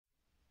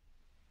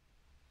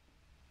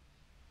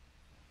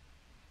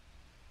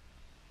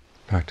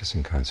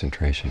Practicing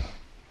concentration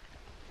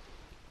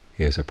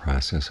is a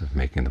process of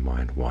making the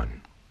mind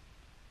one.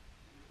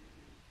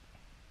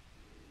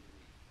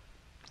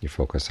 You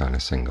focus on a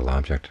single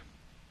object,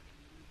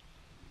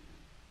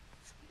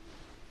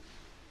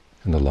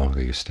 and the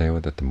longer you stay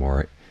with it, the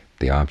more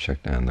the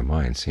object and the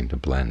mind seem to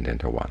blend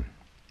into one.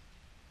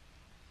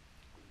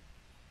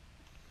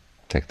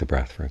 Take the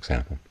breath, for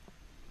example.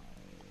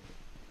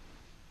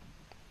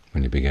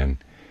 When you begin,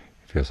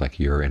 it feels like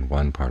you're in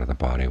one part of the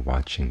body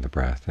watching the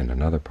breath in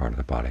another part of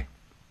the body.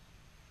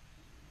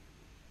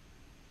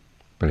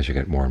 But as you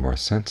get more and more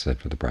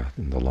sensitive to the breath,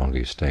 and the longer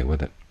you stay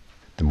with it,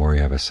 the more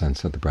you have a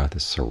sense that the breath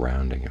is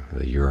surrounding you,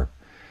 that you're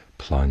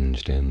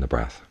plunged in the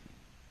breath.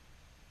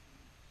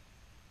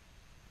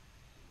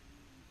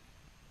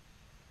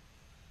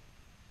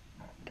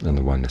 And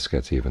the oneness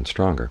gets even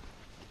stronger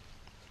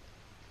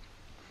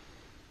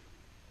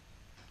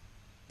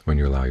when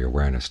you allow your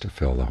awareness to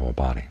fill the whole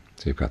body.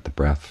 So you've got the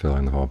breath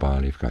filling the whole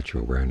body, you've got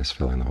your awareness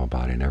filling the whole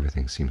body, and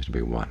everything seems to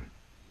be one.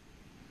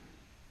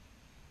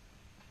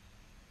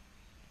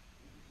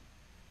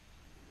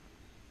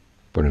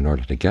 But in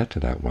order to get to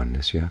that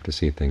oneness, you have to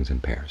see things in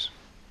pairs.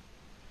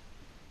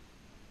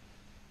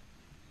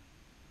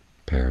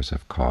 Pairs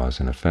of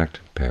cause and effect,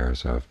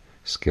 pairs of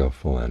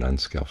skillful and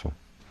unskillful.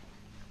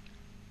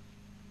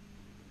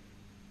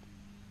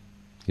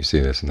 You see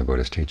this in the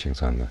Buddha's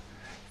teachings on the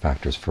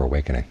factors for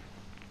awakening.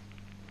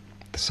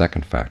 The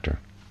second factor,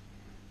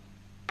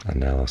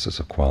 analysis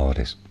of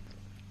qualities,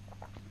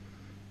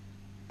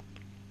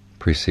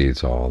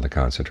 precedes all the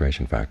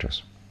concentration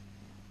factors.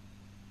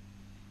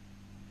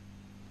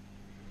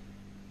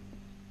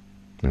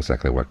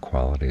 Exactly what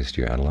qualities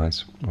do you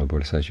analyze? Well, the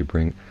Buddha says you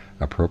bring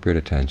appropriate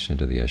attention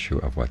to the issue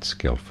of what's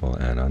skillful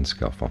and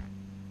unskillful,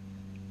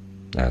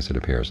 as it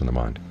appears in the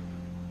mind.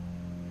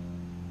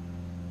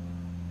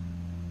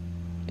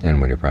 And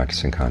when you're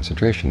practicing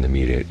concentration, the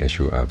immediate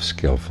issue of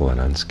skillful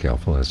and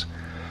unskillful is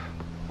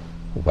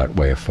what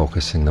way of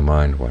focusing the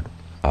mind, what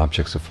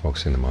objects of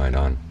focusing the mind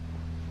on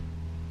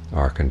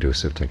are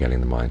conducive to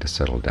getting the mind to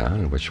settle down,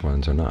 and which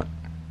ones are not.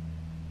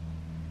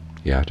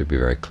 You have to be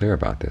very clear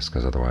about this,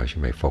 because otherwise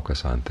you may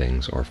focus on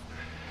things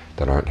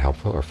that aren't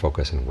helpful, or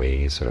focus in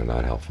ways that are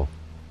not helpful.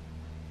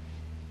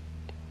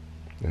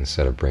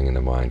 Instead of bringing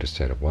the mind to a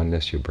state of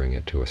oneness, you bring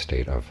it to a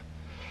state of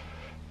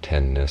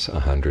tenness,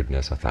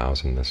 100-ness,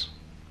 1,000-ness.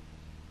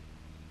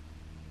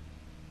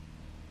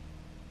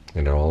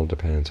 And it all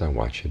depends on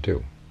what you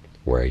do,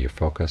 where you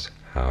focus,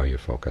 how you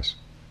focus,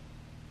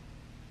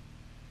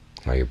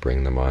 how you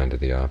bring the mind to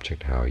the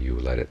object, how you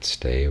let it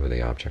stay with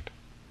the object.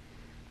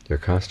 You're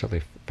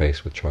constantly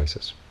faced with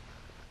choices.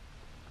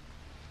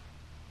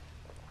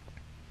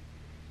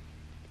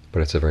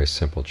 But it's a very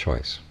simple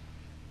choice.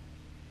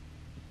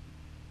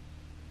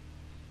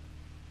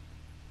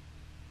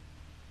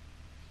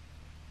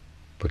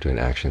 Between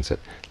actions that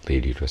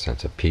lead you to a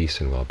sense of peace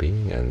and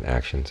well-being and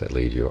actions that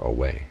lead you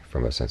away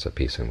from a sense of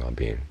peace and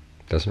well-being.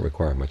 It doesn't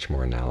require much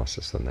more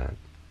analysis than that.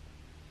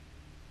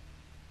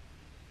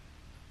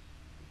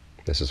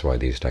 This is why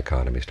these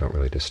dichotomies don't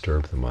really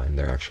disturb the mind.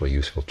 They're actually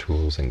useful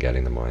tools in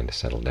getting the mind to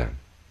settle down.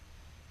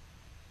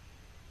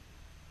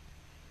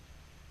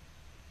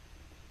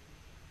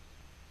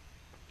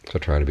 So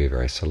try to be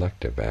very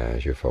selective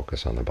as you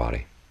focus on the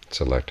body.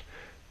 Select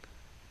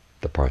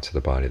the parts of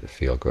the body that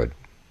feel good.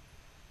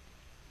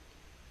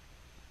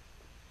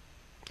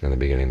 In the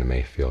beginning, they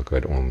may feel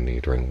good only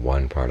during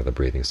one part of the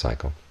breathing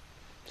cycle,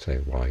 say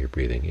while you're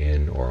breathing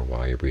in or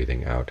while you're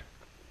breathing out.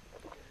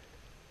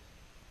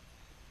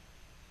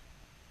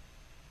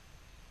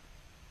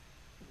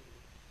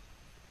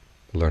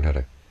 Learn how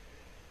to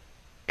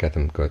get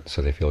them good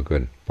so they feel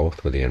good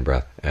both with the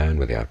in-breath and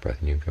with the out-breath,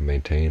 and you can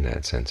maintain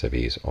that sense of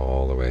ease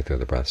all the way through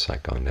the breath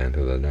cycle, and then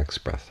through the next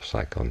breath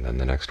cycle, and then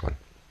the next one.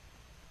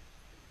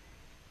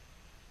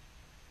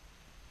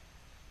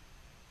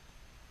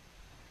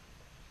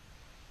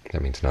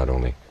 That means not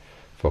only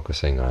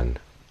focusing on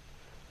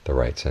the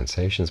right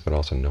sensations, but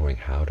also knowing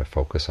how to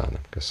focus on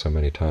them, because so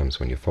many times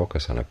when you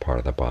focus on a part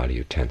of the body,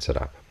 you tense it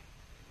up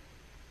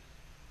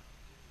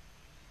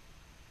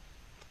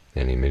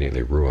and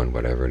immediately ruin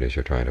whatever it is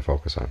you're trying to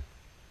focus on.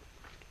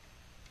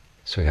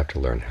 So you have to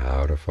learn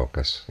how to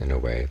focus in a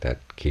way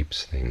that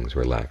keeps things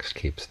relaxed,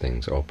 keeps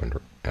things open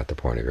at the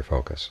point of your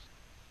focus.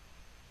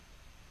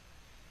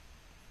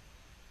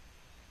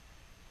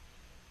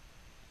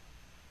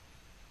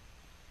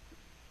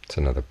 It's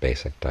another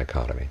basic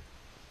dichotomy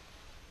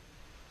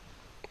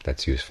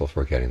that's useful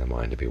for getting the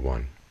mind to be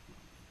one.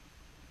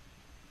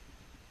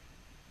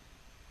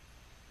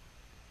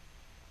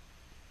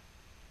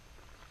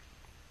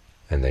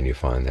 And then you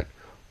find that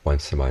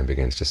once the mind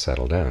begins to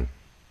settle down,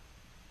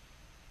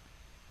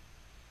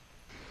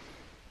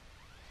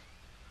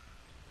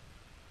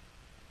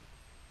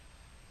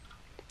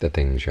 the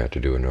things you have to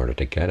do in order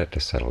to get it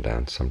to settle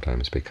down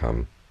sometimes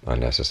become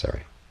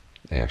unnecessary.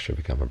 They actually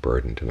become a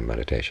burden to the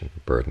meditation, a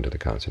burden to the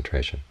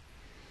concentration.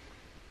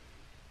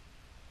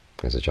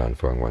 As Ajahn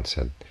Fuang once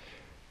said,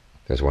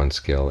 there's one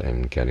skill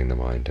in getting the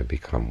mind to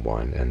become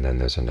one, and then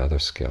there's another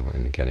skill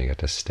in getting it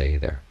to stay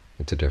there.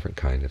 It's a different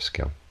kind of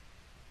skill.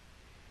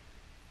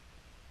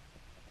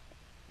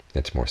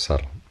 It's more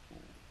subtle,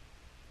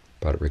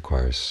 but it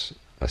requires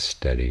a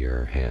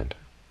steadier hand.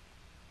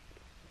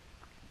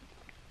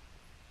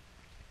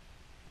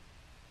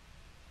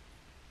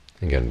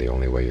 Again, the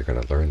only way you're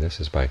going to learn this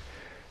is by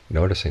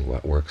noticing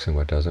what works and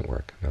what doesn't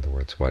work. In other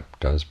words, what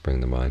does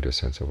bring the mind to a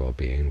sense of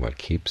well-being, what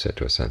keeps it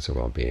to a sense of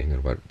well-being,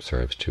 and what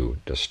serves to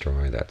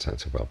destroy that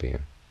sense of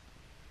well-being.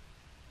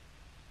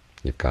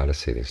 You've got to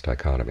see these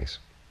dichotomies.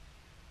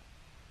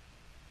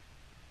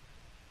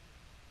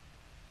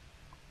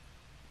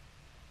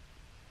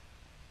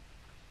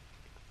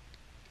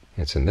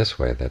 It's in this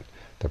way that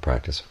the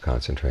practice of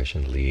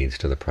concentration leads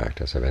to the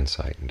practice of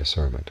insight and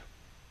discernment.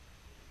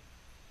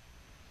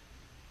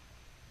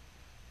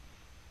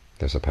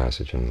 There's a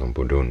passage in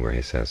Lumbudun where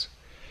he says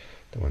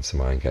that once the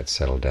mind gets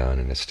settled down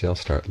and is still,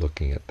 start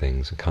looking at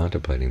things and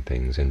contemplating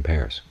things in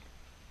pairs.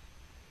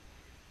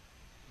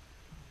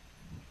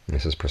 And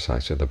this is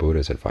precisely the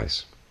Buddha's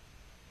advice.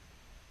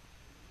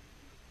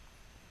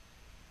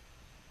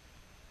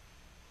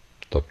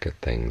 Look at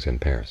things in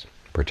pairs.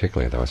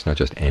 Particularly, though, it's not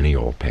just any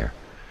old pair.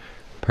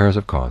 Pairs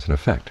of cause and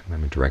effect. I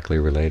mean, directly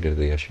related to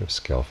the issue of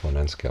skillful and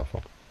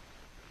unskillful.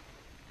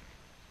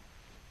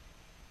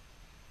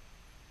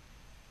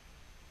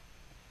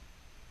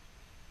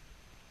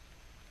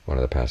 One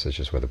of the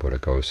passages where the Buddha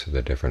goes through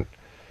the different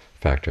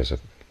factors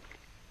of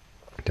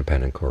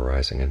dependent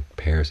co-arising and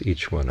pairs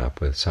each one up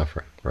with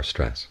suffering or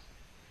stress.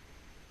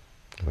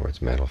 In other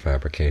words, mental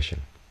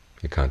fabrication.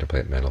 You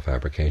contemplate mental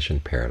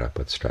fabrication, pair it up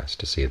with stress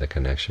to see the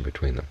connection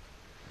between them.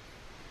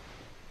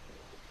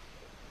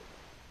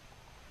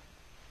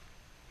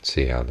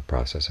 See how the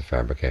process of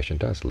fabrication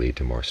does lead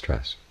to more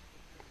stress.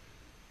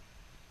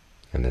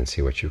 And then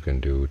see what you can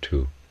do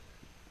to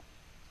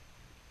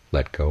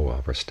let go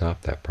of or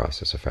stop that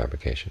process of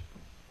fabrication,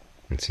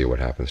 and see what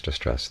happens to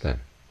stress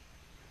then.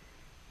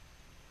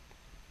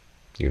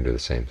 You can do the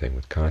same thing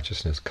with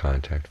consciousness,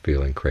 contact,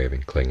 feeling,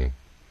 craving, clinging.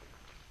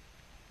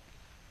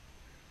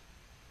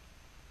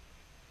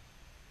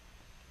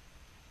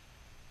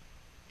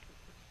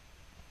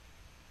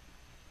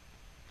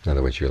 In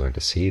other words, you learn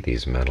to see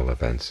these mental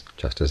events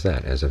just as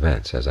that, as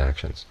events, as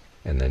actions,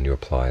 and then you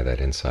apply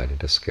that insight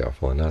into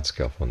skillful and not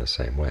skillful in the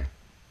same way.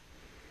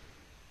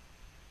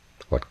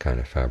 What kind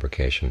of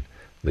fabrication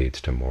leads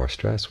to more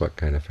stress? What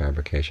kind of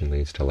fabrication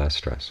leads to less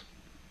stress?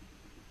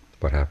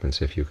 What happens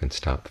if you can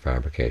stop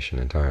fabrication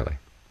entirely?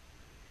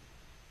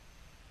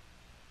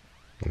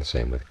 And the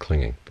same with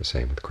clinging, the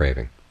same with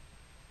craving.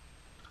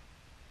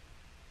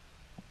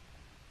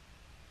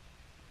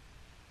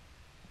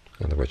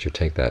 In other words, you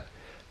take that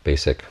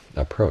basic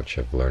approach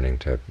of learning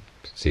to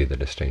see the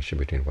distinction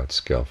between what's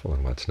skillful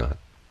and what's not,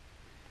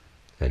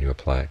 and you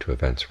apply it to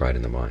events right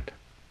in the mind.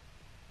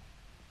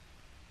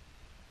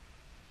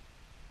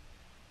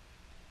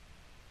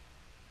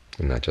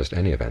 And not just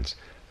any events,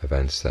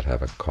 events that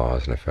have a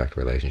cause and effect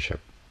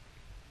relationship.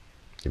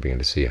 You begin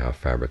to see how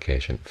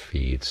fabrication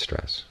feeds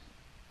stress,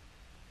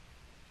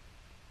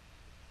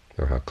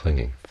 or how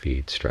clinging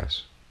feeds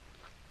stress.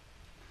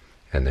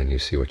 And then you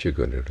see what you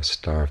can do to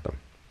starve them.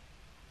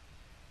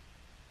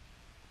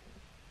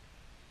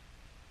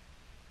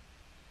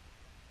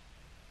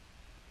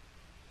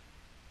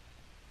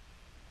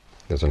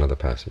 There's another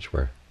passage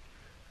where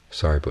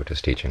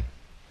Sariputta's teaching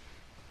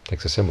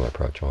takes a similar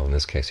approach. Well, in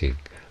this case, he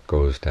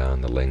goes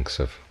down the links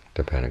of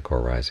dependent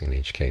co-arising. In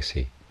each case,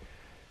 he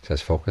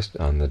says, focus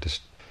on the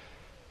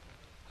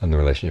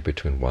relationship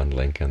between one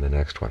link and the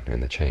next one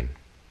in the chain.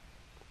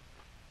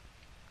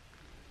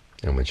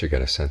 And once you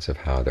get a sense of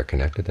how they're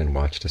connected, then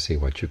watch to see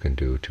what you can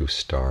do to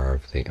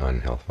starve the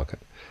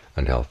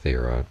unhealthy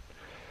or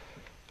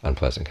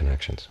unpleasant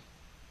connections.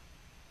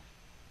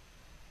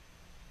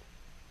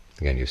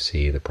 Again, you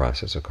see the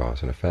process of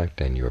cause and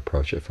effect, and you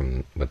approach it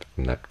from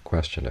that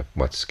question of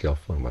what's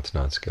skillful and what's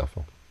not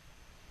skillful.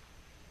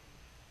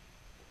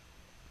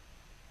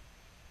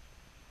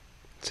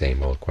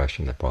 Same old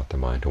question that brought the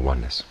mind to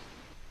oneness.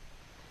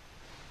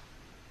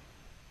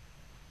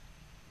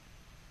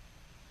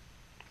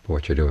 But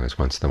what you're doing is,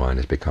 once the mind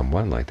has become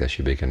one like this,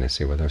 you begin to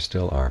see, well, there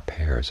still are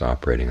pairs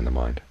operating in the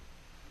mind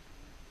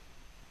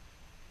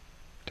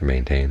to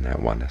maintain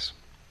that oneness.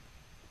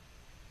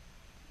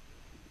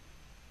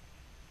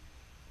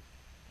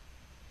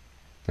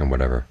 And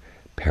whatever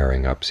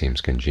pairing up seems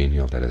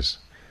congenial, that is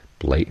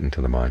blatant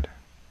to the mind,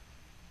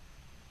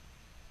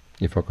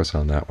 you focus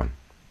on that one.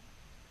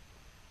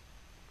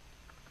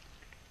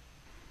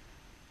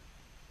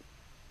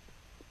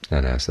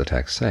 And as the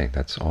texts say,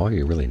 that's all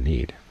you really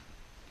need.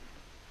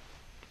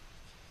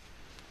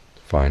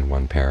 Find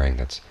one pairing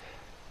that's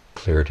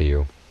clear to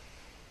you,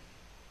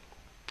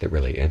 that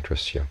really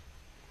interests you.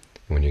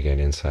 And when you gain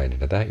insight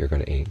into that, you're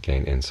going to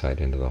gain insight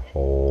into the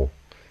whole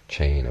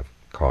chain of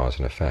cause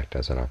and effect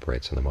as it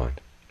operates in the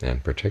mind,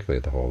 and particularly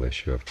the whole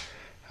issue of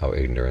how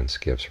ignorance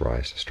gives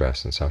rise to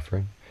stress and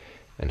suffering,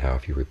 and how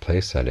if you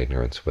replace that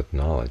ignorance with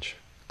knowledge,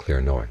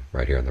 clear knowing,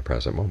 right here in the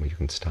present moment, you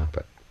can stop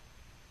it.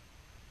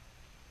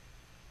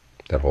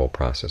 That whole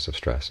process of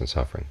stress and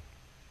suffering.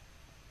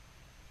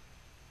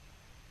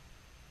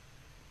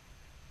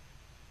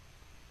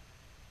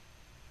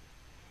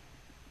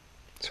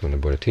 So when the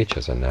Buddha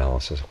teaches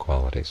analysis of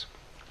qualities,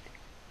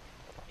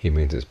 he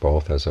means it's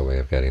both as a way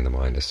of getting the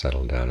mind to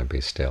settle down and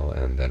be still,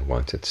 and then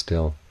once it's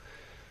still,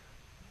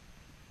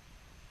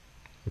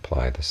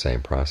 apply the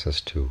same process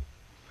to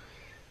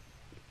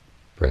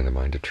bring the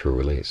mind to true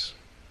release.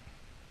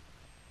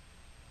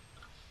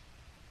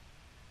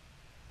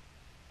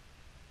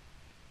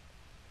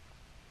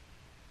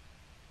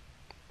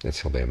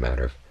 It's simply a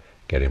matter of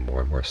getting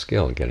more and more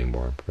skilled, getting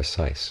more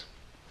precise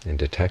in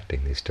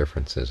detecting these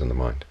differences in the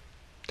mind,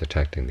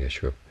 detecting the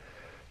issue of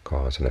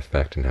cause and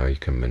effect and how you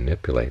can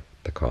manipulate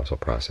the causal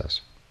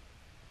process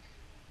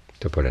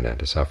to put an end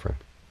to suffering.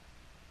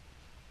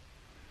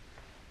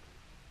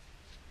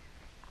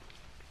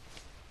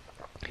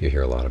 You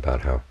hear a lot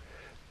about how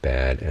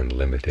bad and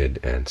limited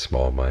and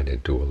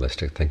small-minded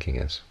dualistic thinking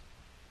is.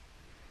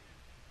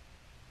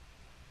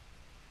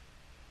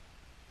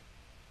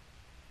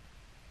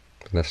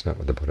 But that's not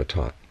what the Buddha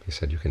taught. He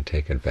said you can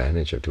take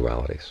advantage of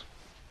dualities.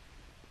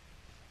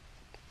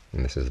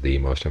 And this is the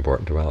most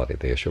important duality,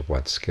 the issue of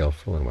what's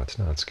skillful and what's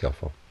not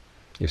skillful.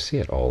 You see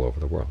it all over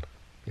the world,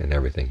 in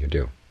everything you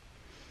do.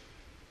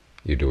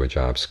 You do a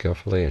job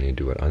skillfully and you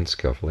do it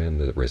unskillfully, and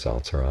the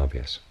results are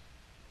obvious.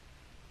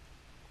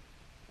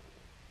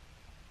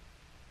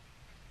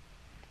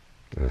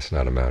 And it's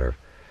not a matter of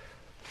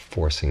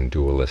forcing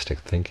dualistic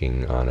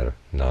thinking on a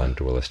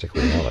non-dualistic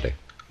reality.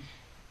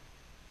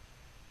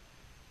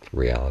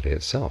 Reality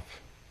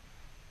itself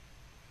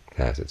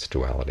has its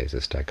dualities,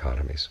 its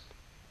dichotomies.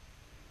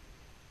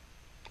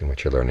 And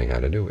what you're learning how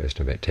to do is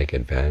to take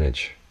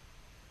advantage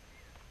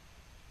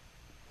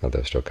of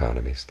those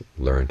dichotomies,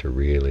 learn to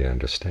really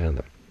understand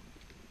them.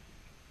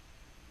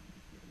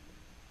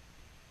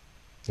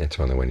 It's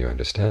only when you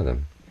understand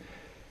them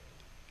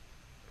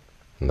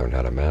and learn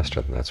how to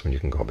master them, that's when you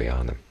can go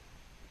beyond them.